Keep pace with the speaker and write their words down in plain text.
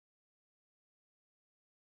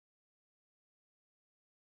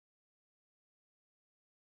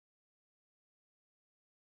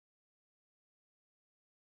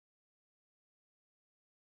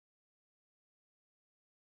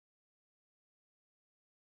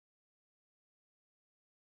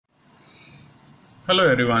Hello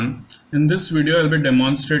everyone. In this video I'll be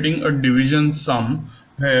demonstrating a division sum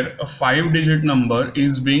where a 5-digit number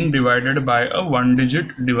is being divided by a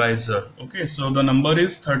 1-digit divisor. Okay, so the number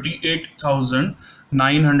is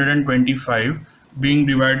 38,925 being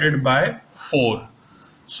divided by 4.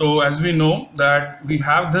 So as we know that we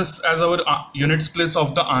have this as our units place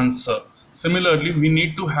of the answer. Similarly, we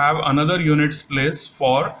need to have another units place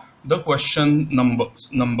for the question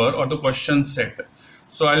number or the question set.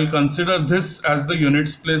 So I'll consider this as the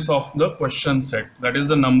units place of the question set, that is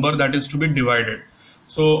the number that is to be divided.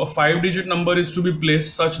 So a 5-digit number is to be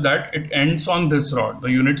placed such that it ends on this rod.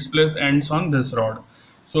 The units place ends on this rod.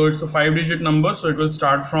 So it's a 5-digit number, so it will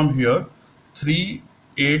start from here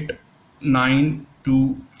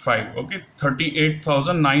 38,925. Okay,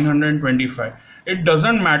 38,925. It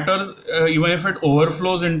doesn't matter even if it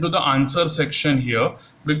overflows into the answer section here,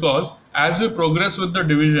 because as we progress with the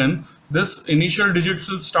division, this initial digits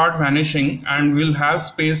will start vanishing and we'll have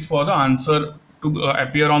space for the answer to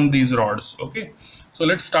appear on these rods. Okay, so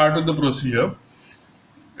let's start with the procedure.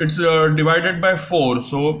 It's divided by 4,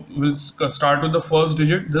 so we'll start with the first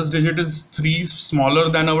digit. This digit is 3 smaller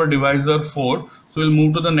than our divisor 4, so we'll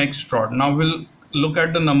move to the next rod. Now we'll look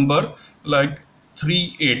at the number like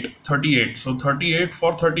 38. So 38,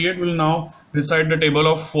 for 38 we'll now recite the table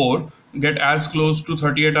of 4, get as close to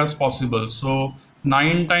 38 as possible. So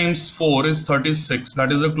 9 times 4 is 36,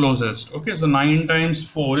 that is the closest. Okay, so 9 times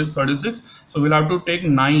 4 is 36, so we'll have to take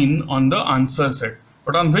 9 on the answer set.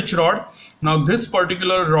 But on which rod? Now this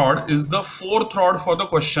particular rod is the 4th rod for the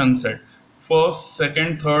question set. First,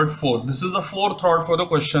 second, third, fourth. This is the 4th rod for the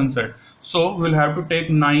question set. So we'll have to take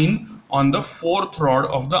 9 on the 4th rod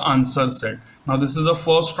of the answer set. Now this is the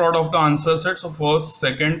first rod of the answer set. So first,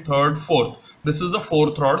 second, third, fourth. This is the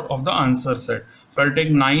 4th rod of the answer set. So I'll take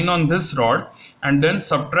 9 on this rod and then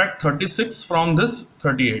subtract 36 from this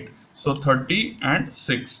 38. So 30 and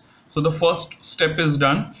 6. So the first step is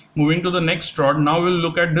done. Moving to the next rod, now we'll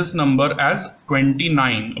look at this number as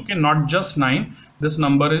 29. Okay, not just 9, this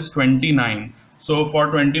number is 29. So for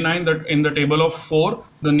 29, that in the table of 4,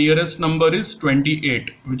 the nearest number is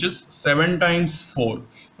 28, which is 7 times 4.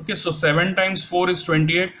 Okay, so 7 times 4 is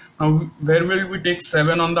 28. Now where will we take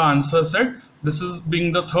 7 on the answer set? This is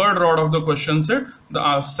being the 3rd rod of the question set.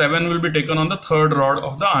 The 7 will be taken on the 3rd rod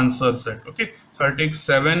of the answer set. Okay, so I'll take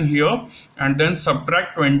 7 here and then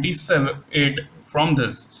subtract 8 from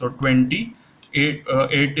this. So 8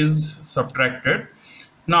 is subtracted.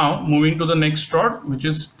 Now moving to the next rod, which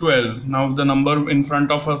is 12. Now the number in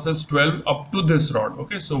front of us is 12 up to this rod.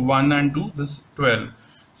 Okay, so 1 and 2, this 12.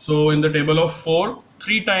 So in the table of 4,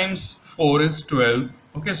 3 times 4 is 12.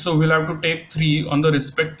 Okay, so we'll have to take 3 on the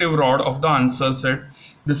respective rod of the answer set.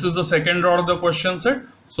 This is the 2nd rod of the question set.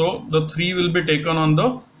 So the 3 will be taken on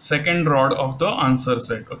the 2nd rod of the answer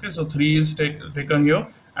set. Okay, so 3 is taken here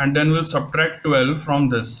and then we'll subtract 12 from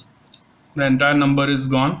this. The entire number is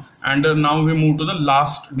gone, and now we move to the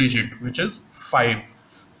last digit, which is 5.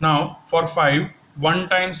 Now for 5, 1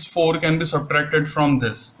 times 4 can be subtracted from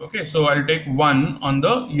this. Okay, so I'll take 1 on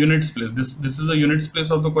the units place. This is the units place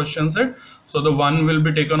of the question set, so the 1 will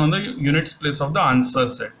be taken on the units place of the answer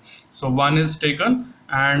set. So 1 is taken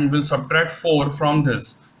and we'll subtract 4 from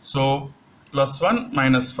this. So plus 1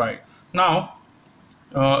 minus 5. Now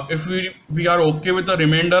if we are okay with the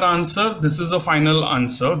remainder answer, this is the final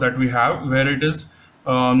answer that we have, where it is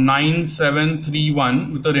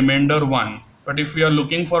 9731 with the remainder 1. But if we are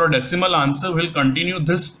looking for a decimal answer, we'll continue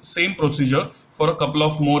this same procedure for a couple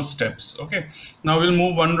of more steps. Okay, now we'll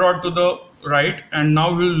move one rod to the right and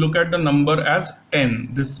now we'll look at the number as 10,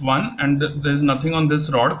 this one, and there's nothing on this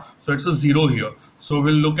rod, so it's a 0 here. So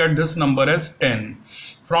we'll look at this number as 10.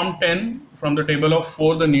 From 10, from the table of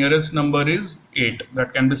 4, the nearest number is 8,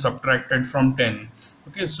 that can be subtracted from 10.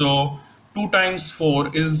 Okay, so 2 times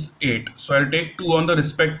 4 is 8. So I'll take 2 on the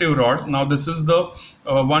respective rod. Now this is the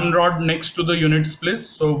one rod next to the units place.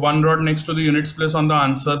 So one rod next to the units place on the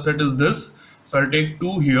answer set is this. So I'll take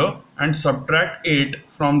 2 here and subtract 8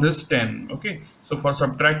 from this 10. Okay, so for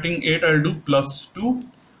subtracting 8, I'll do plus 2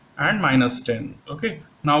 and minus 10. Okay,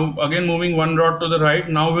 now again moving one rod to the right,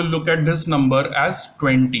 now we'll look at this number as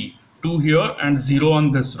 20. 2 here and 0 on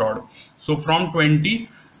this rod. So from 20,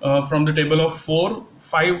 from the table of 4,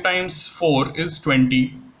 5 times 4 is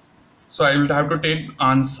 20. So I will have to take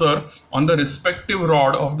answer on the respective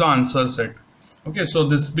rod of the answer set. Okay, so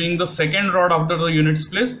this being the 2nd rod after the units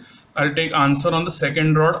place, I'll take answer on the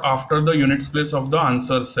 2nd rod after the units place of the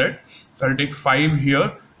answer set. So I'll take 5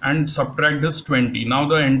 here and subtract this 20. Now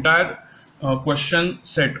the entire question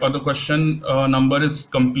set or the question number is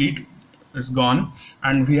complete, is gone,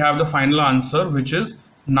 and we have the final answer, which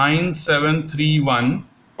is 9731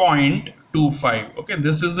 0.25. Okay,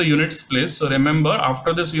 this is the units place. So remember,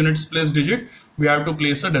 after this units place digit, we have to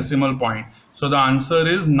place a decimal point. So the answer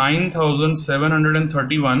is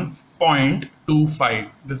 9731.25.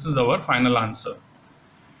 This is our final answer.